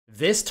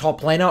This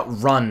top laner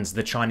runs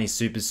the Chinese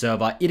super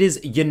server. It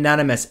is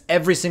unanimous.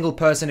 Every single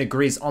person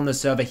agrees on the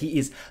server. He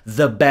is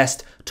the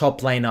best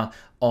top laner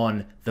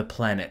on the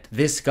planet.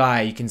 This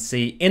guy, you can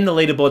see in the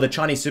leaderboard, the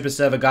Chinese super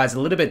server, guys, a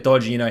little bit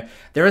dodgy, you know.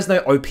 There is no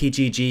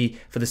OPGG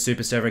for the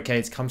super server, okay?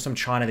 It comes from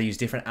China. They use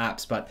different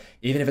apps, but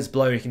even if it's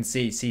below, you can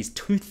see it sees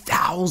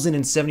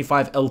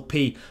 2,075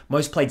 LP.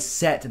 Most played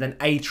set, then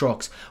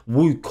Aatrox,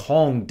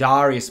 Wukong,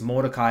 Darius,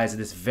 Mordecai is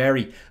this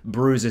very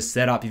bruiser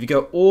setup. If you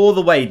go all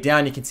the way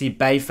down, you can see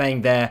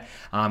Beifeng there,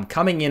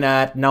 coming in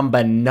at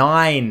number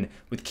 9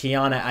 with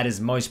Kiana at his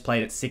most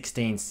played at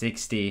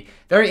 1660.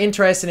 Very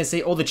interesting to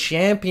see all the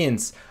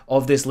champions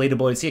of this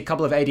leaderboard. You see a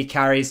couple of AD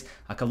carries,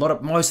 like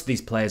most of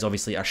these players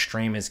obviously are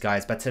streamers,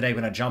 guys, but today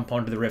we're going to jump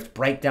onto the Rift,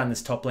 break down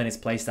this top laner's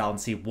playstyle and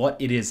see what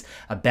it is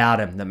about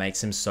him that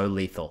makes him so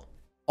lethal.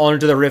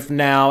 Onto the Rift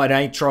now, at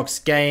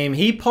Aatrox game.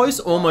 He posts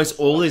almost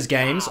all his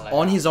games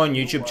on his own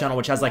YouTube channel,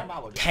 which has like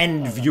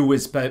 10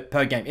 viewers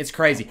per game. It's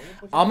crazy.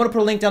 I'm going to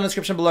put a link down in the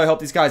description below, help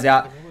these guys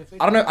out.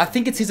 I don't know, I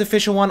think it's his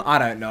official one, I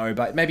don't know,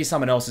 but maybe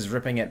someone else is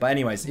ripping it. But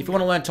anyways, if you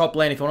want to learn top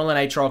lane, if you want to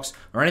learn Aatrox,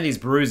 or any of these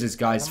bruisers,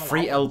 guys,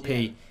 free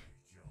LP,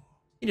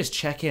 you just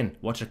check in,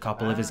 watch a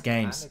couple of his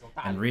games,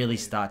 and really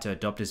start to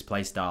adopt his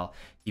playstyle.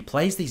 He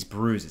plays these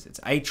bruisers. It's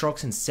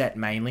Aatrox and Set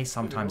mainly,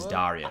 sometimes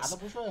Darius.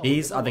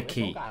 These are the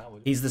key.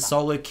 He's the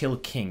solo kill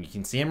king. You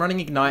can see him running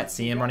Ignite,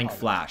 see him running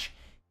Flash.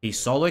 He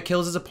solo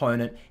kills his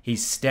opponent.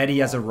 He's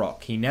steady as a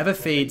rock. He never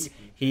feeds.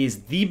 He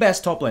is the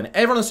best top laner.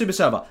 Everyone on the super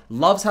server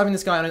loves having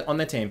this guy on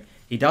their team.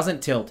 He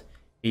doesn't tilt.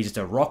 He's just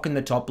a rock in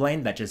the top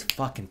lane that just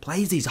fucking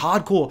plays these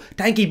hardcore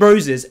tanky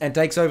bruises and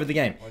takes over the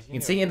game. You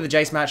can see into the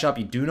Jace matchup,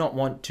 you do not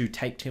want to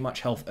take too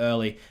much health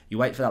early. You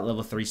wait for that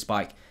level 3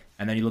 spike,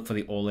 and then you look for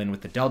the all-in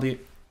with the W.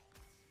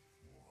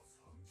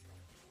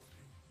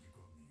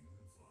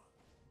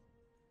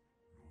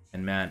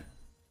 And man,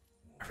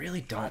 I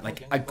really don't.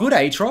 Like, a good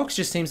Aatrox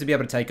just seems to be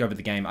able to take over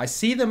the game. I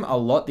see them a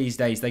lot these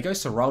days. They go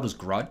Seralda's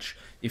Grudge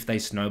if they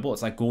snowball.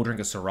 It's like Gordring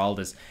or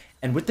Seralda's.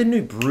 And with the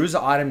new Bruiser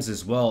items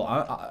as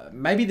well,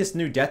 maybe this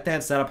new Death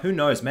Dance setup, who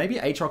knows? Maybe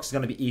Aatrox is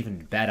going to be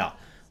even better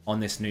on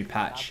this new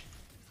patch.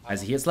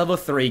 As he hits level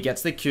 3,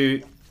 gets the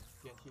Q,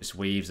 just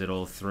weaves it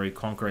all through.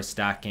 Conqueror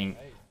stacking.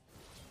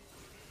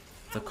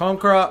 The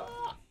Conqueror,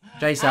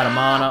 Jace out of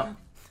mana.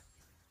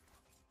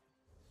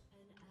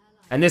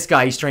 And this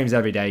guy, he streams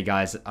every day,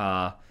 guys.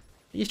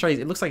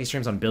 It looks like he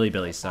streams on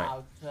Bilibili,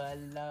 so try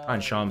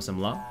and show him some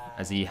love.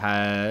 As he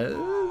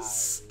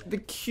has the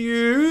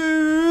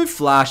Q,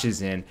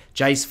 flashes in.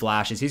 Jace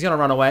flashes. He's going to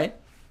run away.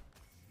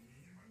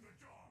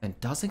 And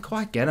doesn't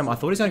quite get him. I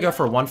thought he was going to go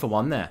for a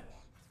 1-for-1 there.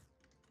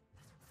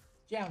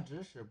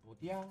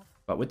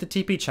 But with the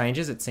TP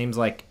changes, it seems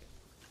like,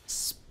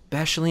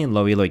 especially in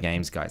low elo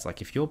games, guys,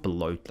 like if you're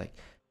below, like,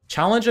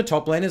 challenger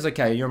top laners,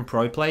 okay, you're in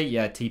pro play,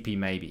 yeah, TP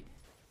maybe.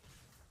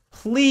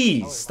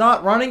 Please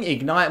start running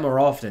Ignite more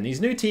often. These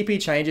new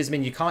TP changes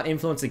mean you can't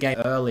influence the game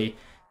early.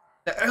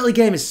 The early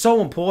game is so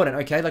important,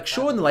 okay? Like,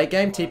 sure, in the late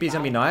game, TP is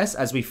going to be nice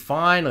as we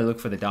finally look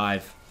for the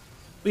dive.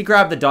 We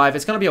grab the dive.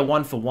 It's going to be a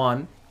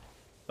 1-for-1.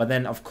 But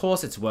then, of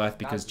course, it's worth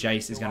because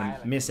Jace is going to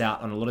miss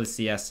out on a lot of the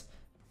CS.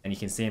 And you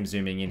can see him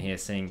zooming in here,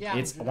 seeing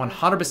it's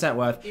 100%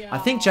 worth. I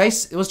think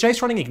Jace... Was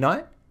Jace running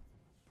Ignite?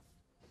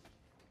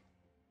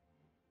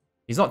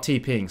 He's not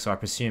TPing, so I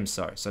presume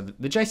so. So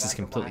the Jace is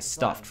completely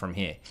stuffed from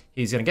here.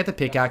 He's going to get the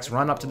pickaxe,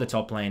 run up to the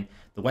top lane.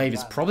 The wave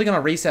is probably going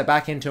to reset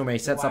back into him where he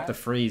sets up the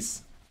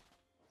freeze.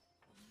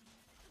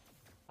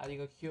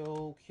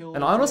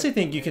 And I honestly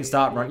think you can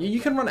start running...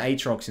 You can run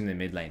Aatrox in the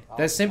mid lane.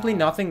 There's simply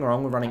nothing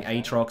wrong with running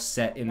Aatrox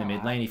set in the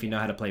mid lane if you know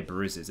how to play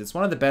bruisers. It's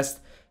one of the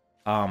best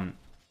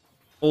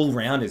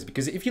all-rounders.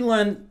 Because if you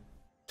learn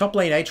top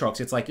lane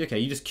Aatrox, it's like, okay,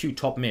 you just queue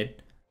top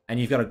mid. And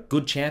you've got a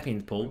good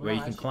champion pool where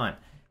you can climb.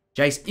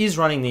 Jace is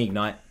running the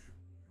Ignite.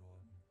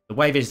 The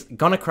wave is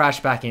going to crash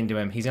back into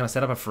him. He's going to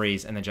set up a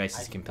freeze, and the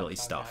Jace is completely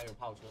stuffed.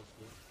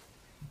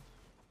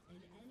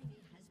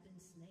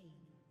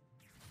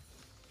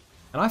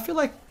 And I feel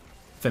like,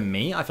 for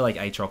me, I feel like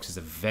Aatrox is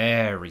a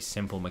very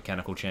simple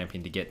mechanical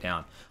champion to get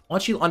down.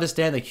 Once you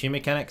understand the Q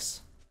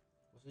mechanics,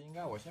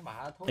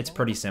 it's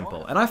pretty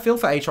simple. And I feel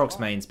for Aatrox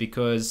mains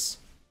because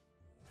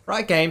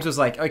Riot Games was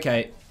like,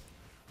 okay,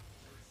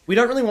 we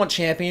don't really want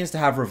champions to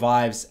have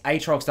revives.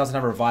 Aatrox doesn't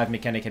have a revive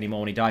mechanic anymore.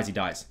 When he dies, he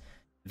dies.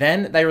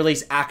 Then they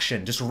release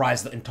Action, just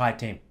revives the entire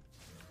team.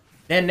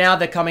 Then now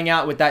they're coming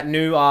out with that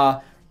new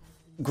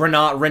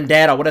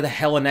Rendetta, whatever the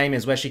hell her name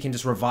is, where she can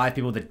just revive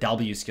people with the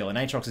W skill. And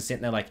Aatrox is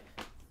sitting there like,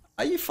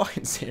 are you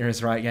fucking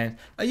serious, right, game?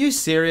 Are you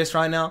serious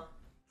right now?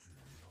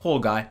 Poor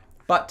guy.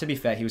 But to be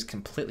fair, he was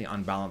completely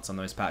unbalanced on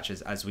those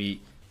patches as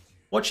we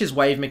watch his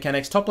wave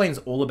mechanics. Top lane's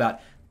all about...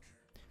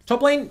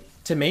 Top lane,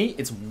 to me,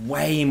 it's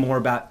way more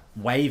about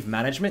wave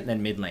management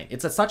than mid lane.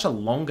 It's such a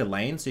longer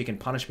lane, so you can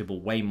punish people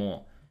way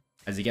more.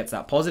 As he gets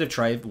that positive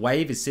trade,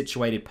 wave is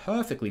situated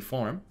perfectly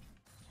for him.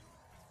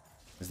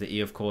 As the E,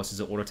 of course,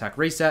 is an auto attack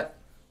reset.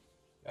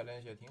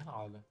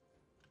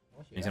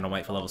 He's going to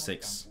wait for level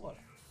 6.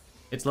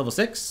 It's level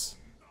 6.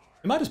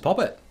 He might just pop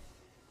it.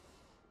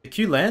 The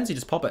Q lands, you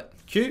just pop it.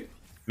 Q,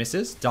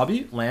 misses.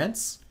 W,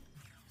 lands.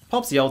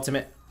 Pops the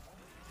ultimate.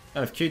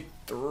 Out of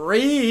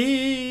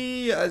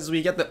Q3 as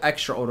we get the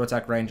extra auto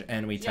attack range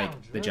and we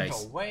take the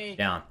Jace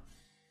down.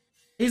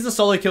 He's the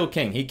solo kill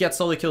king. He gets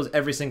solo kills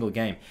every single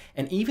game.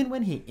 And even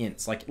when he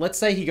ints, like let's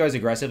say he goes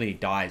aggressively, he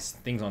dies,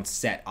 things on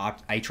set,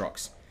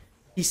 Aatrox.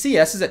 He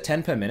CS's at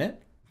 10 per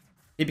minute.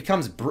 He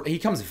becomes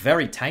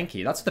very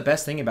tanky. That's the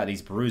best thing about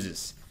these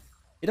bruises.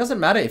 It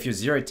doesn't matter if you're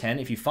 0-10,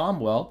 if you farm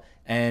well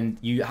and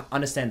you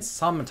understand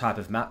some type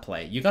of map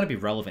play, you're going to be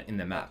relevant in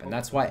the map. And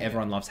that's why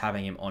everyone loves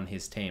having him on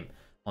his team,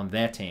 on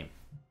their team.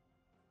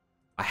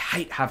 I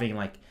hate having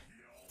like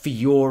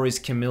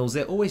Fioras, Camilles.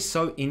 They're always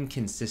so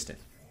inconsistent.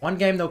 One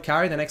game they'll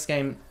carry, the next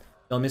game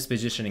they'll miss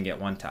position and get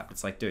one tapped.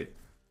 It's like, dude,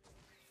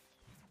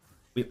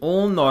 we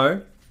all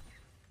know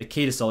the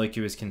key to solo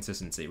queue is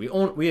consistency. We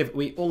all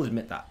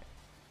admit that.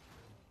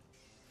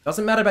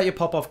 Doesn't matter about your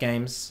pop-off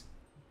games.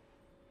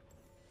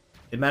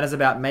 It matters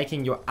about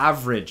making your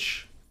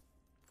average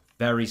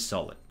very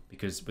solid.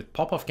 Because with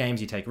pop-off games,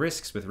 you take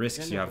risks. With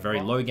risks, you have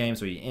very low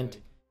games where you int.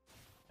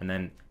 And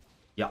then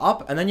you're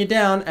up, and then you're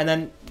down, and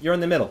then you're in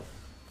the middle.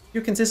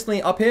 You're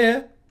consistently up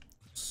here.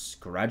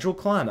 Gradual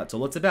climb, that's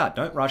all it's about.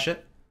 Don't rush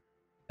it.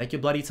 Take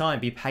your bloody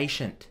time. Be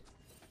patient.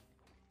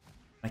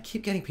 I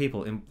keep getting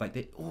people in, like,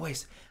 they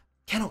always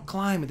cannot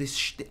climb with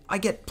this I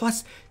get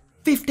plus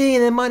 15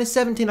 and then minus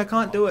 17. I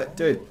can't do it.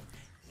 Dude,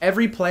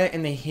 every player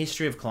in the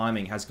history of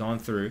climbing has gone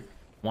through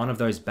one of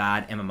those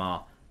bad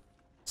MMR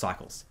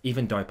cycles.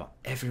 Even Doper.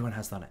 Everyone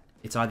has done it.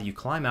 It's either you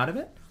climb out of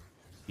it,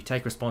 you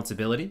take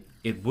responsibility.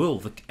 The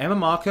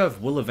MMR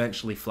curve will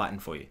eventually flatten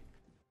for you.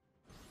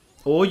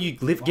 Or you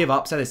give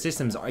up, say the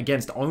system's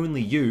against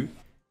only you,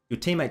 your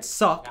teammates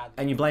suck,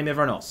 and you blame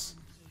everyone else.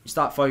 You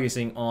start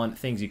focusing on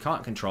things you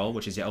can't control,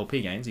 which is your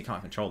LP games, you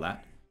can't control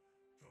that.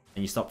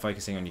 And you stop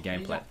focusing on your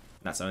gameplay.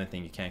 That's the only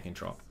thing you can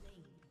control.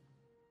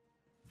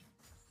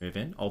 Move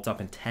in, ult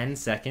up in 10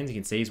 seconds. You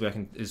can see he's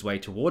working his way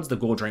towards the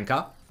Gore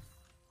Drinker.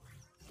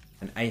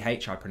 And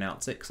AH I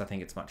pronounce it, because I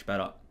think it's much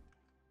better.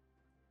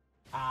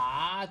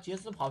 And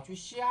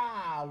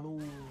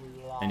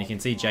you can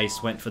see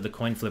Jace went for the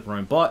coin flip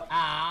roam bot.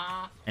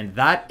 And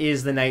that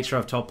is the nature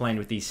of top lane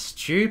with these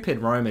stupid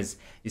roamers.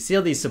 You see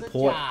all these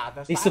support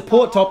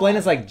top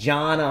laners like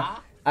Janna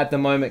at the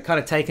moment kind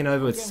of taking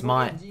over with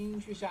Smite.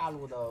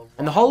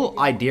 And the whole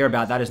idea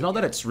about that is not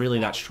that it's really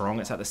that strong,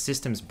 it's that the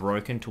system's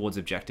broken towards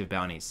objective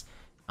bounties.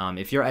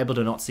 If you're able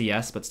to not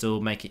CS but still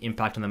make an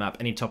impact on the map,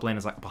 any top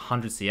laner's like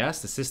 100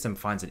 CS, the system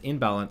finds an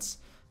imbalance.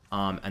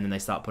 And then they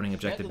start putting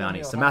objective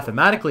bounties. So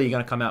mathematically, you're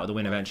going to come out with a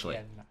win eventually.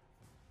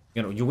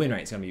 Your win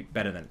rate is going to be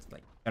better than,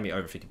 like, going to be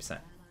over 50%.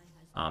 Just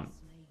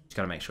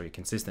got to make sure you're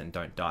consistent and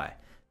don't die.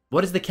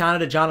 What is the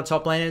counter to Janna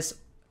top laners?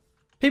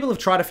 People have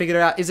tried to figure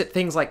it out. Is it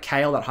things like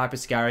Kale that hyper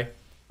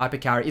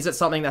carry? Is it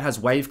something that has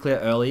wave clear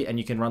early and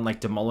you can run like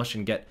Demolish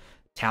and get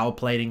tower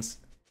platings?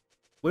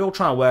 We're all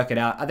trying to work it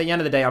out. At the end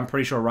of the day, I'm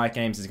pretty sure Riot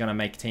Games is going to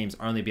make teams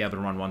only be able to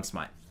run one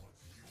smite.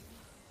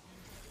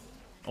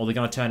 Or they're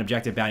going to turn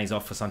objective bounties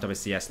off for some type of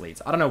CS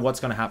leads. I don't know what's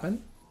going to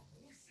happen.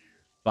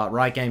 But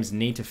Riot Games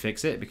need to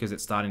fix it because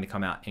it's starting to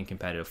come out in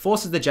competitive.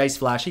 Forces the Jace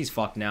flash. He's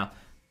fucked now.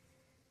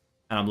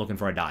 And I'm looking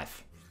for a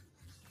dive.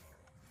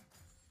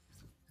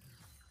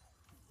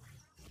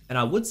 And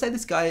I would say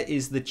this guy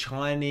is the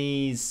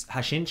Chinese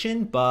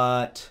Hashinchin,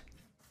 but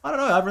I don't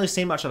know. I haven't really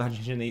seen much of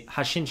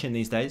Hashinchin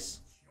these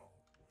days.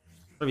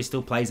 Probably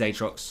still plays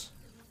Aatrox.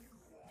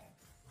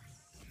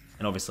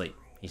 And obviously,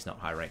 he's not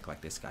high rank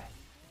like this guy.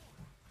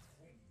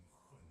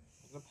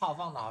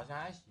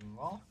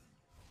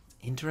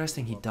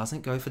 Interesting, he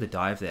doesn't go for the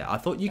dive there. I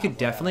thought you could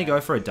definitely go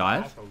for a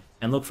dive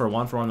and look for a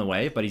 1-for on the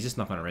wave, but he's just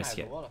not going to risk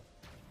it.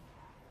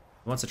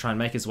 He wants to try and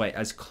make his way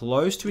as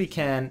close to he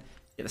can,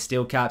 get the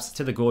steel caps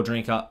to the Gore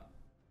Drinker.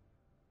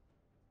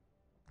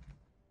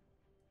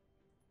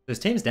 His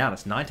team's down,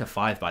 it's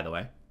 9-5 by the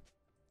way.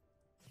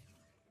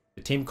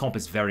 The team comp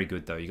is very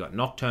good though. You got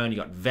Nocturne, you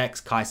got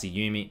Vex, Kai'Sa,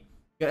 Yuumi. You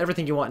got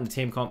everything you want in the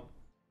team comp.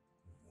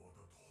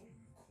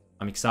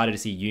 I'm excited to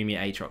see Yuumi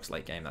Aatrox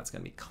late game. That's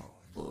going to be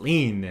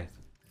clean. And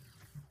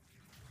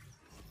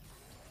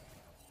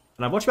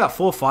I've watched about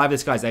 4 or 5 of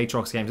this guy's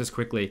Aatrox games just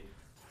quickly.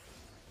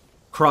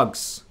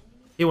 Krugs.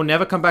 He will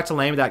never come back to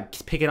lane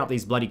without picking up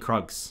these bloody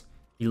Krugs.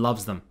 He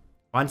loves them.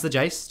 Finds the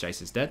Jace.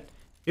 Jace is dead.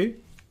 Q.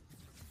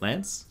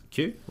 Lance.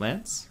 Q.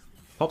 Lance.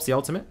 Pops the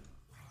ultimate.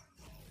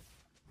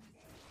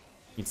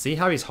 You can see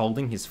how he's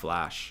holding his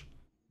flash.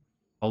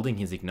 Holding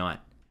his ignite.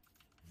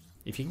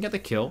 If you can get the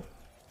kill,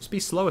 just be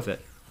slow with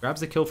it. Grabs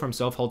the kill for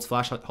himself, holds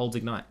flash, holds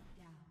ignite.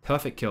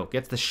 Perfect kill.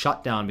 Gets the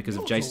shutdown because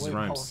of Jace's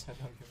roams.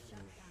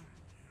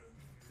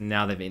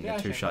 Now they've eaten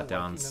 2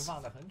 shutdowns.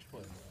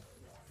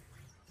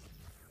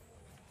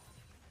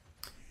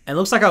 And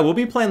looks like I will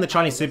be playing the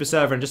Chinese Super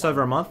Server in just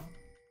over a month.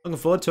 Looking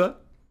forward to it.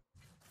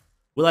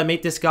 Will I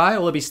meet this guy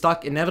or will I be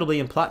stuck inevitably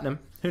in Platinum?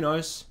 Who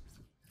knows?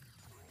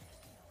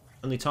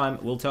 Only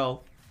time will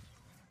tell.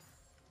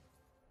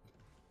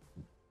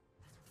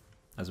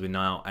 As we're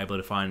now able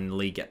to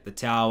finally get the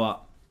tower.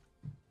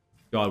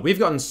 God, we've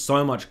gotten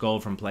so much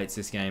gold from plates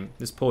this game.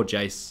 This poor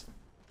Jace.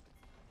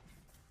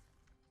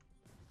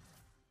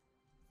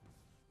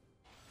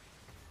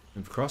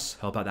 Move across.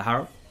 Help out the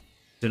Harrow.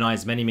 Deny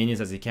as many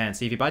minions as he can.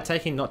 See, if you by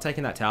not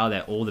taking that tower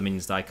there, all the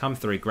minions die. Come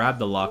through. Grab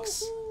the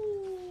Lux.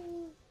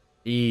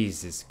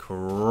 Jesus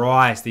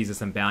Christ. These are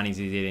some bounties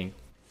he's eating.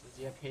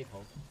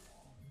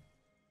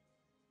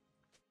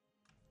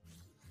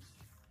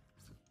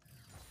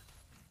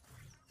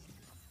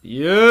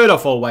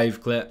 Beautiful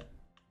wave clip.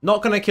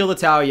 Not going to kill the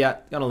tower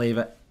yet. Going to leave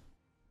it.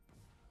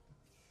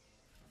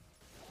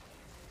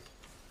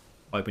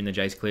 Hoping the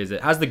Jace clears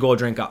it. Has the Gore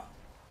Drink up.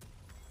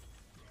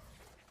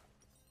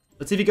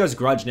 Let's see if he goes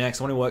Grudge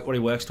next. I want to work what he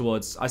works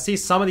towards. I see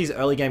some of these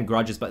early game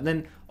Grudges, but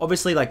then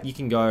obviously like you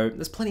can go...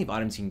 There's plenty of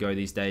items you can go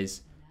these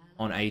days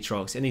on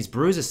Aatrox. And these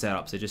Bruiser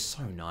setups are just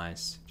so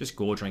nice. Just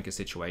Gore Drink is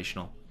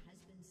situational.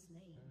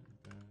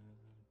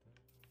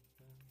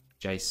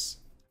 Jace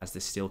has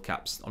the steel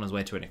caps on his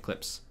way to an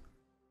Eclipse.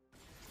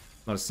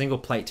 Not a single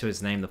plate to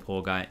his name, the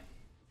poor guy.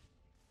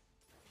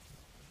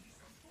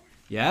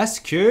 Yes,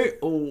 Q.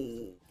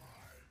 Oh.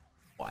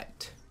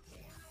 White.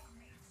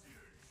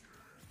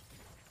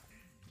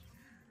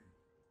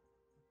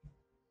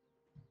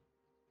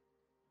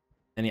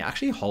 And he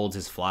actually holds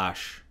his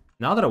flash.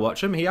 Now that I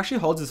watch him, he actually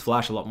holds his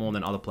flash a lot more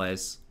than other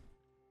players.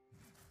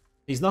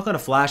 He's not going to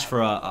flash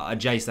for a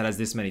Jace that has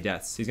this many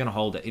deaths. He's going to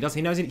hold it.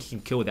 He knows he can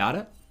kill without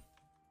it.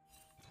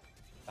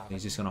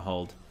 He's just going to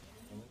hold.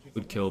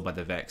 Good kill by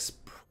the Vex.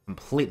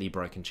 Completely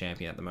broken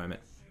champion at the moment.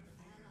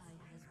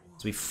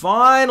 So we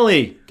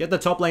finally get the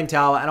top lane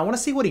tower. And I want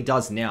to see what he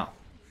does now.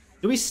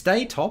 Do we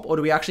stay top or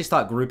do we actually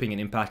start grouping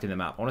and impacting the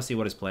map? I want to see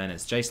what his plan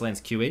is. Jace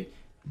lands QE.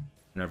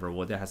 And over a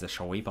ward there has a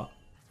Shaweeper.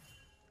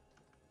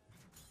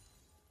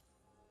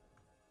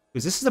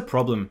 Because this is a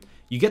problem.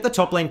 You get the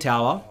top lane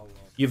tower.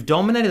 You've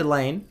dominated the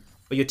lane.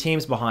 But your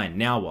team's behind.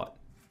 Now what?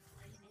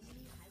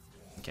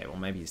 Okay, well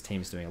maybe his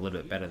team's doing a little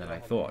bit better than I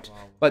thought.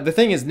 But the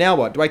thing is, now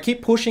what? Do I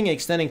keep pushing,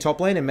 extending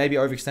top lane and maybe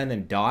overextend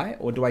and die?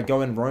 Or do I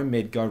go and roam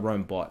mid, go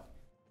roam bot?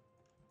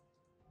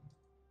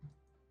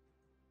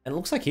 And it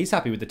looks like he's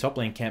happy with the top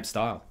lane camp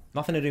style.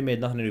 Nothing to do mid,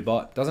 nothing to do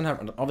bot. Doesn't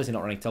have, obviously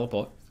not running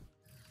teleport.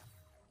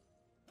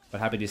 But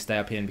happy to stay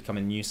up here and become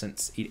a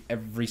nuisance. Eat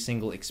every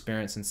single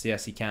experience in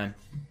CS he can.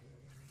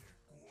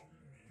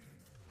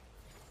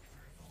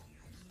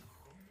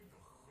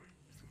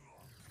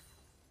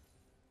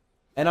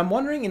 And I'm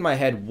wondering in my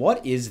head,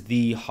 what is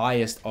the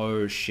highest...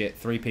 Oh, shit.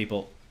 3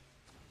 people.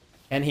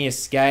 Can he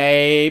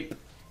escape?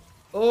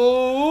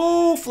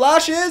 Oh,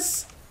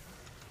 flashes.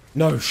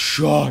 No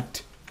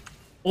shot.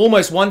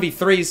 Almost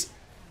 1v3s.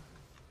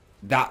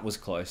 That was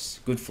close.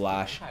 Good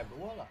flash.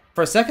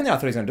 For a second there, I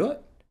thought he was going to do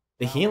it.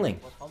 The healing.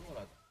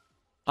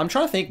 I'm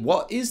trying to think,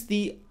 what is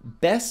the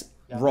best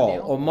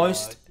role or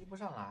most...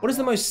 What is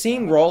the most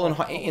seen role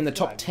in the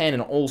top 10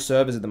 in all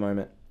servers at the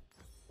moment?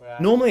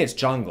 Normally it's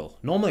jungle.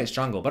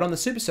 But on the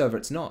super server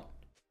it's not.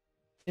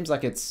 Seems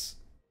like it's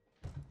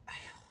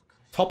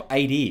top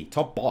AD,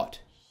 top bot.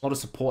 A lot of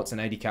supports and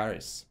AD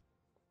carries.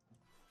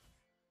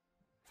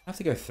 I have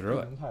to go through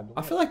it.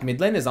 I feel like mid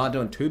laners aren't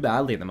doing too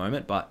badly at the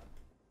moment, but...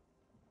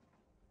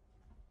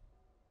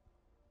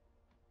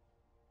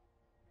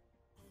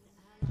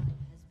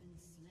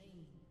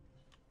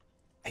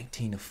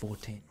 $18 to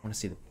 14. I want to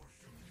see the...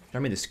 Show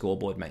me the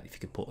scoreboard, mate. If you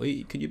could pull...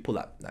 Could you pull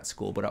that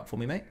scoreboard up for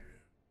me, mate?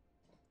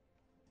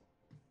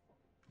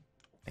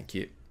 Thank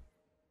you.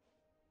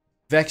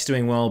 Vex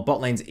doing well.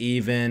 Bot lane's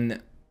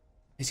even.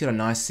 He's got a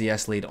nice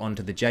CS lead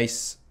onto the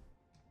Jace.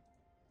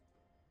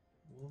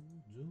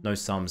 No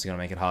sums are going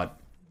to make it hard.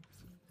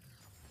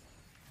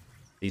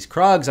 These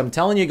Krugs, I'm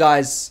telling you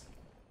guys.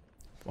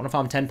 Want to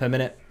farm 10 per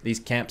minute. These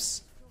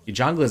camps. Your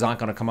junglers aren't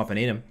going to come up and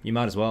eat them. You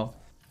might as well.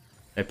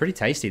 They're pretty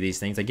tasty, these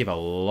things. They give a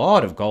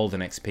lot of gold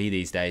and XP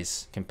these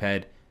days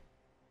compared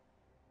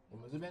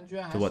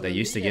to what they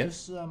used to give.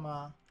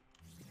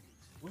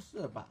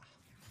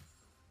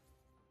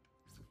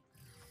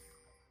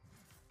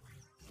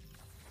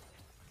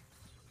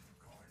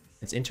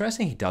 It's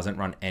interesting he doesn't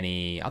run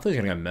any... I thought he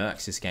was going to go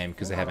Mercs this game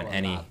because they haven't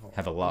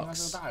have a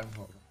Lux.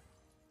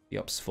 He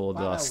opts for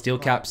the steel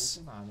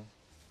caps.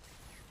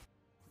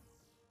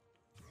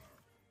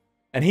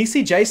 And he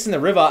see Jace in the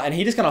river and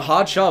he just going to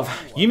hard shove.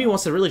 Yuumi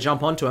wants to really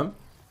jump onto him.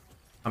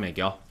 Come here,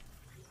 girl.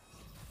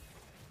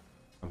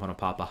 Jump on a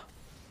papa.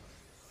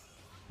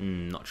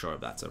 Not sure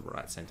if that's a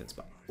right sentence,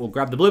 but we'll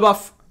grab the blue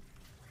buff.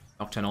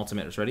 Nocturne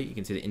ultimate is ready. You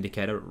can see the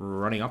indicator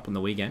running up on the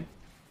Wii game.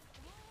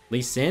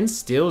 Lee Sin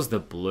steals the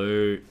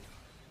blue.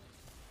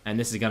 And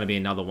this is going to be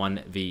another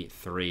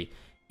 1v3.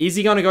 Is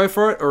he going to go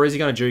for it or is he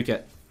going to juke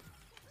it?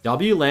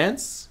 W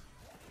lands.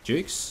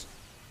 Jukes.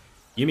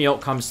 Yuumi ult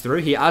comes through.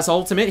 He has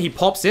ultimate. He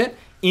pops it.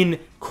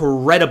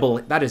 Incredible.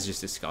 That is just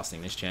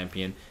disgusting, this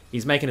champion.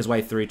 He's making his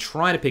way through,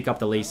 trying to pick up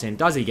the Lee Sin.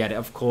 Does he get it?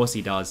 Of course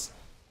he does.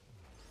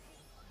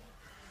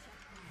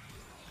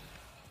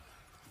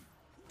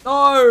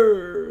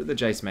 No! The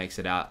Jace makes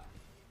it out.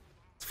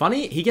 It's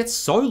funny, he gets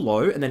so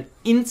low and then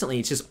instantly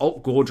it's just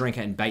ult Gore Drinker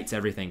and baits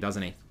everything,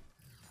 doesn't he?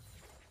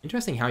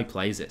 Interesting how he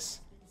plays this.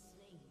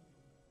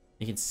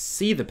 You can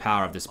see the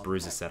power of this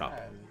Bruiser setup.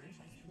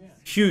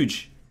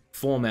 Huge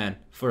 4-man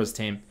for his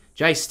team.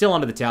 Jay still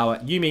under the tower.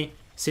 Yuumi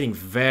sitting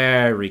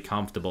very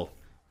comfortable.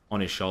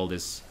 on his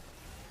shoulders.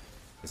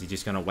 Is he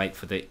just going to wait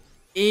for the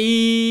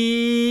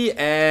E?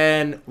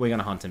 And we're going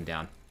to hunt him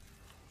down.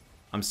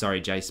 I'm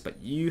sorry, Jace,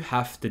 but you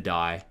have to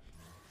die.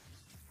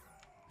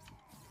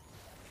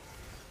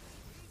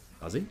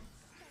 Does he?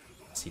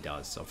 Yes, he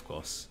does, of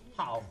course.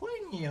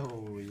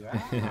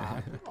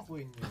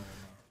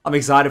 I'm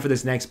excited for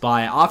this next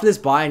buy. After this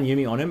buy and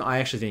Yuumi on him, I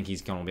actually think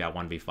he's going to be at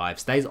 1v5.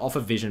 Stays off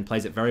of vision,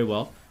 plays it very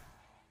well.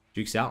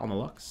 Jukes out on the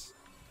Lux.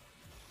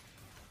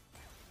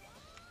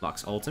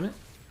 Lux ultimate.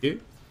 Q.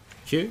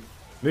 Q.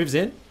 Moves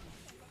in.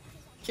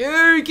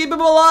 Q. Keep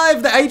him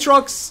alive. The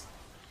Aatrox.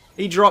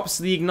 He drops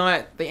the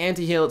Ignite. The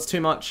anti-heal. It's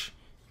too much.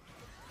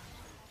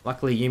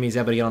 Luckily, Yumi's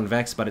able to get on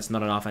Vex, but it's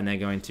not enough, and they're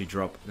going to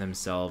drop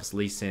themselves.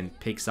 Lee Sin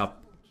picks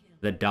up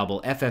the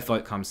double. FF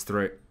Vote comes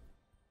through.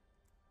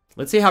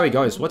 Let's see how he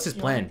goes. What's his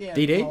plan?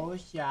 DD?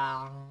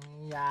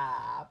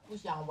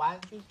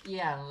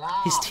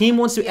 His team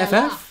wants to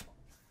FF?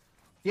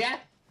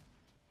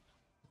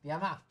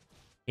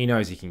 He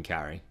knows he can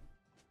carry.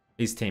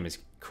 His team is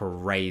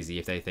crazy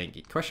if they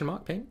think... Question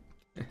mark, ping?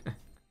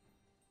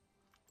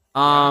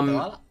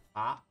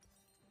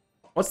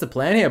 What's the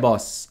plan here,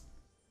 boss?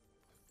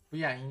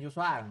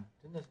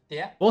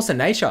 Force of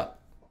Nature.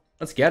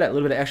 Let's get it. A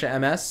little bit of extra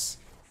MS.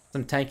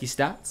 Some tanky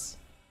stats.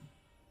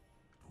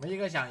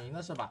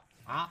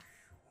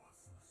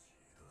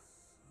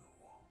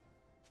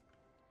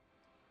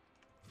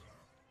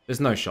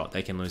 There's no shot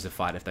they can lose the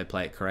fight if they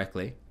play it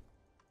correctly.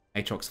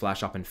 Aatrox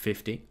flash up in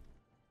 50.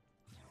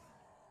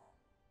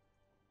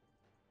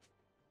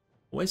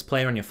 Always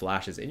play on your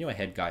flashes in your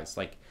head, guys.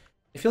 Like,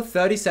 if you're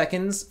 30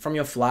 seconds from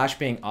your flash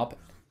being up,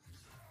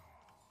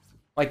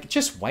 like,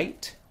 just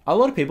wait. A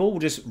lot of people will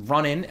just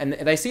run in and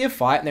they see a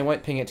fight and they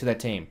won't ping it to their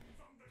team.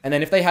 And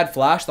then if they had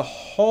flash, the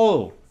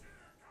whole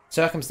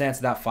circumstance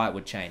of that fight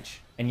would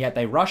change. And yet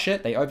they rush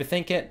it, they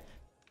overthink it,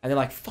 and they're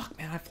like, fuck,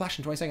 man, I flashed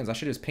in 20 seconds. I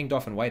should have just pinged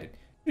off and waited.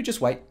 You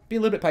just wait. Be a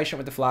little bit patient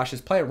with the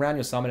flashes. Play around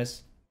your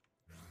summoners.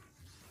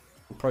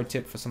 Pro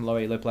tip for some low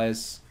elo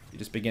players. You're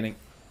just beginning.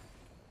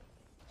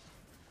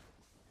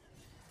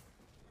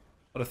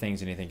 A lot of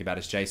things you need to think about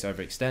as Jace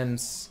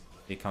overextends.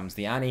 Here comes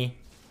the Annie.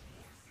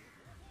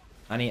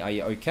 Annie, are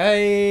you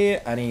okay?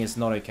 Annie is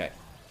not okay.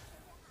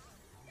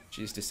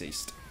 She's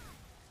deceased.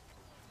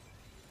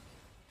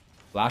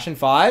 Flash in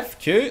 5.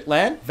 Q,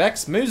 land.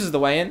 Vex moves the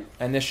way in.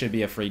 And this should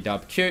be a free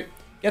dub. Q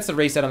gets the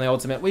reset on the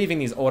ultimate. Weaving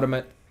these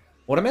automates?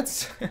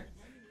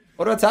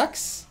 Auto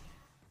attacks?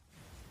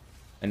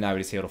 And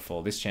nobody's here to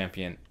fall. This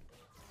champion.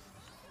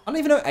 I don't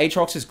even know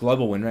Aatrox's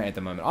global win rate at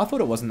the moment. I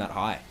thought it wasn't that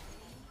high.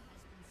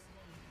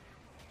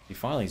 He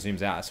finally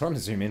zooms out. I saw him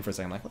zoom in for a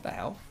second. I'm like, what the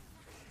hell?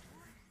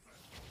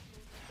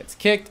 Gets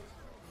kicked.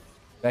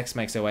 Vex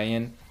makes her way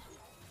in.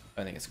 I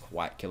don't think it's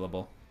quite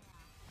killable.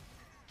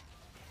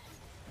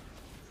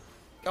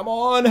 Come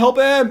on, help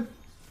him!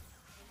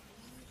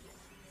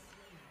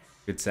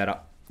 Good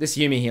setup. This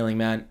Yuumi healing,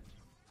 man.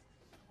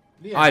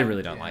 I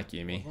really don't like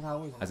Yuumi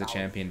as a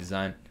champion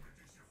design.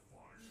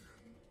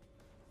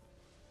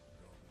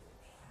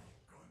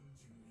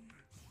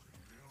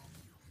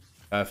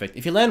 Perfect.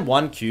 If you land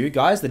one Q,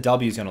 guys, the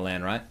W is going to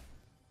land, right?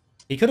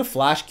 He could have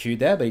flashed Q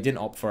there, but he didn't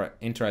opt for it.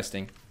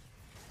 Interesting.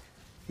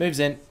 Moves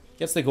in.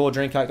 Gets the Gore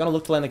Drink out. Going to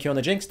look to land the Q on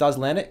the Jinx. Does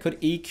land it.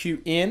 Could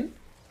EQ in.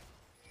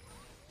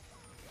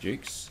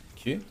 Jukes.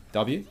 Q.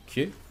 W.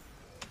 Q.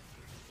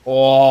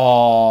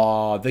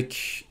 Oh, the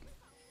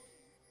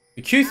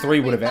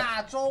Q3 would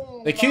have...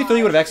 The Q3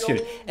 would have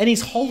executed. And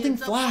he's holding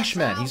flash,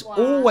 man. He's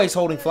always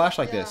holding flash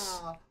like this.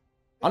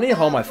 I need to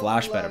hold my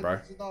flash better, bro.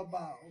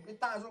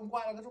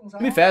 To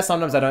be fair,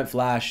 sometimes I don't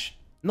flash.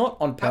 Not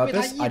on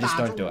purpose, I just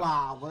don't do it.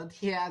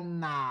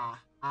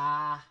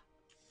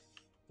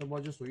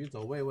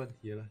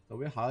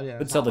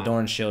 Good sell the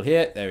Doran shield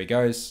here. There he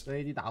goes.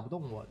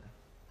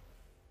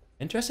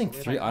 Interesting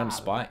 3-item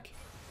spike.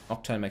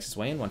 Nocturne makes his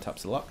way in. One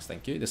taps the Lux.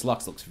 Thank you. This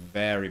Lux looks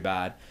very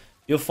bad.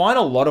 You'll find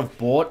a lot of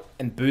bought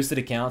and boosted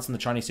accounts on the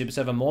Chinese Super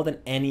Server more than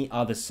any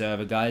other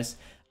server, guys.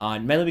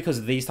 Mainly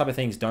because these type of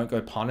things don't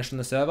go punished on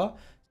the server.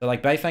 So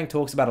like Beifang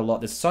talks about a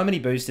lot. There's so many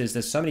boosters.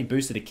 There's so many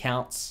boosted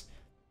accounts.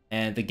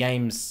 And the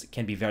games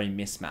can be very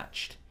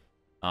mismatched.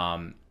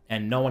 And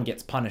no one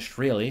gets punished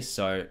really.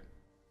 So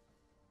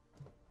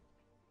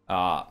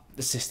the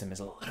system is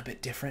a little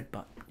bit different.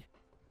 But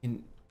you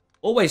can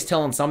always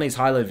tell on some of these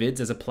high-low vids,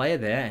 there's a player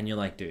there. And you're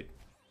like, dude,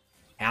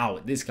 how?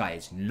 This guy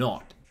is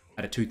not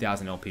at a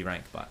 2000 LP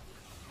rank. But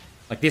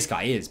like this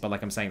guy is. But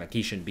like I'm saying, like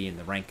he shouldn't be in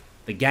the rank,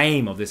 the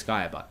game of this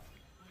guy. But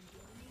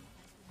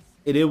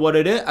it is what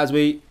it is. As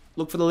we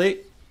look for the lead,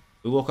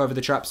 we walk over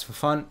the traps for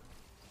fun.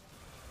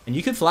 And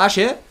you can flash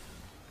here.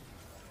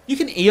 You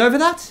can E over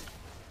that.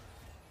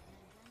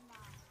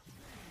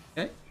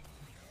 Okay.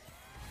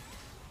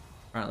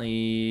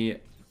 Apparently,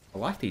 I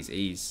like these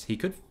E's. He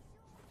could.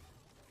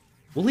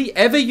 Will he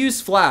ever use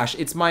flash?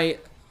 It's my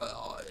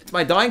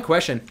dying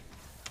question.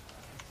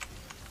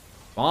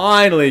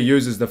 Finally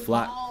uses the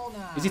flat.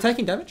 Is he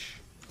taking damage?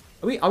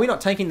 Are we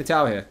not tanking the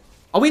tower here?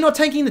 Are we not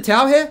tanking the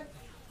tower here?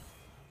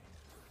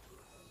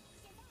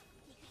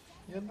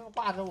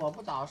 I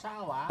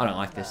don't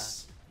like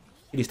this.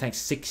 He just takes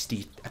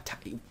 60.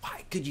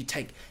 Why could you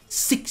take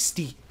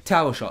 60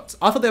 tower shots?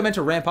 I thought they were meant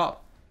to ramp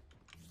up.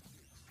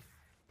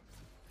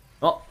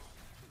 Oh.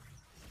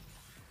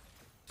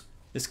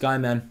 This guy,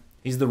 man.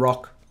 He's the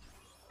rock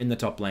in the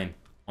top lane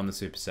on the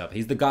super server.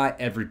 He's the guy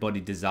everybody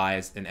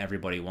desires and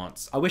everybody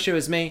wants. I wish it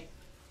was me.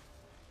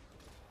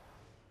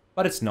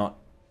 But it's not.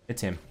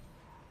 It's him.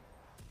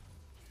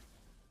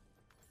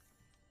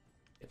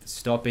 Get the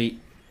stoppy.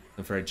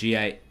 Looking for a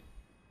G8.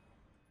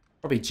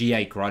 Probably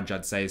G8 Grudge,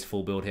 I'd say, is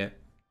full build here.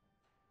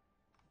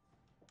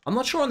 I'm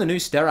not sure on the new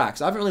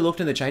Sterax. I haven't really looked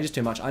into the changes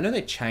too much. I know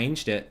they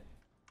changed it.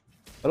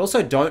 But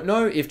also don't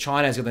know if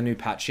China's got the new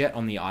patch yet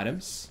on the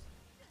items.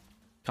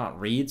 Can't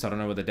read, so I don't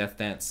know where the Death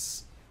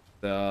Dance...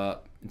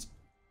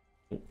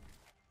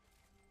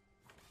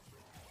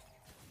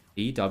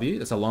 EW,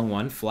 that's a long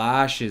one.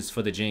 Flash is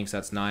for the Jinx,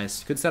 that's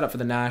nice. Good setup for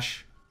the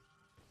Nash.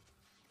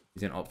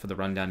 He's gonna opt for the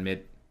rundown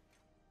mid.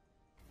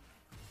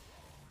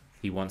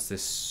 He wants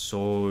this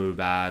so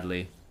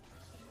badly.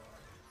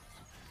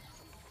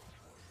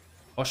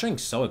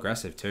 Oshing's so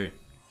aggressive too.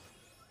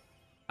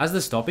 As the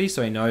stoppy,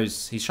 so he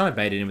knows he's trying to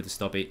bait it in with the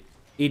stoppy.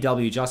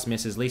 EW just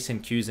misses. Lee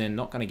Sin Q's in,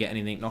 not gonna get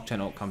anything.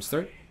 Nocturne ult comes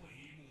through.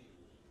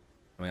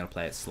 We're gonna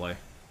play it slow.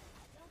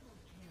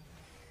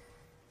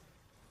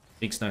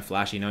 Big Snow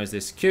Flash, he knows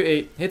this.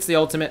 QE hits the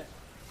ultimate.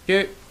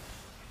 Q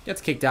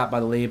gets kicked out by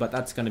the Lee, but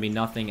that's gonna be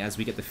nothing as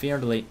we get the Fear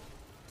and Delete.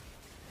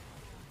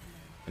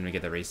 And we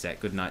get the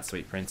reset. Good night,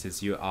 sweet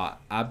princes. You are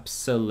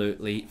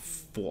absolutely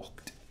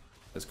forked,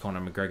 as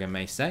Conor McGregor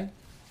may say.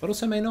 But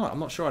also may not. I'm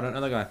not sure. I don't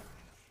know the guy.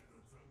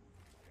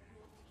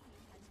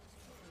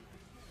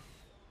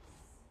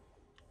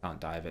 Can't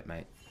die of it,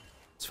 mate.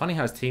 It's funny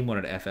how his team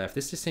wanted FF.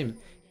 This just seems...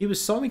 He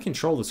was so in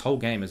control this whole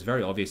game. It's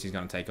very obvious he's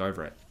going to take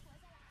over it.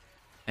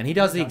 And he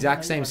does the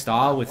exact same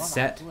style with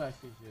Set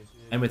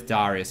and with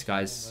Darius,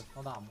 guys.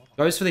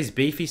 Goes for these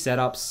beefy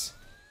setups.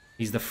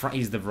 He's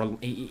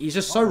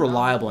just so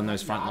reliable in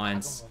those front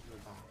lines.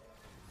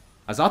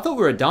 As I thought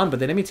we were done, but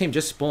the enemy team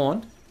just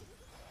spawned.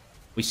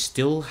 We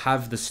still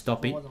have the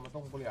stoppy.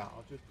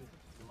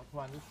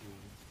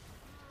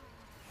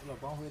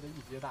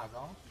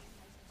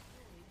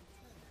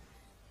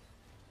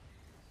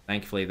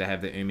 Thankfully, they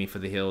have the Umi for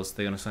the heals.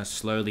 They're going to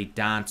slowly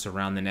dance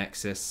around the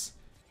Nexus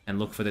and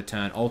look for the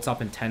turn. Ult's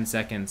up in 10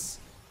 seconds.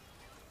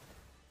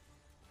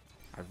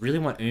 I really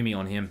want Umi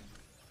on him.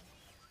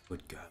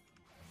 Good girl.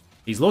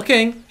 He's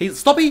looking.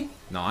 He's stoppy.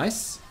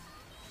 Nice.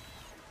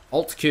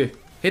 Alt Q.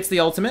 Hits the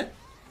ultimate.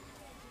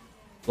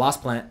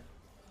 Blast plant.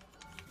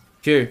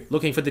 Q.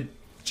 Looking for the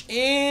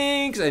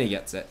Jinx. And he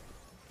gets it.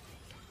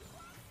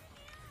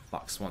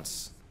 Lux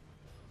once.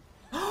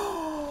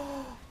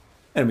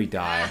 And we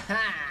die.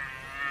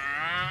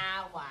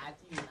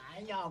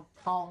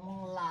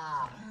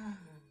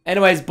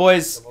 Anyways,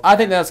 boys, I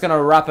think that's going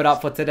to wrap it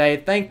up for today.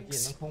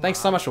 Thanks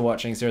so much for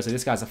watching. Seriously,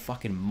 this guy's a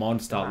fucking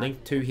monster.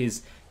 Link to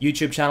his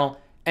YouTube channel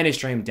and his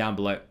stream down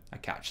below. I'll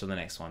catch you in the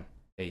next one.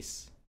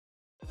 Peace.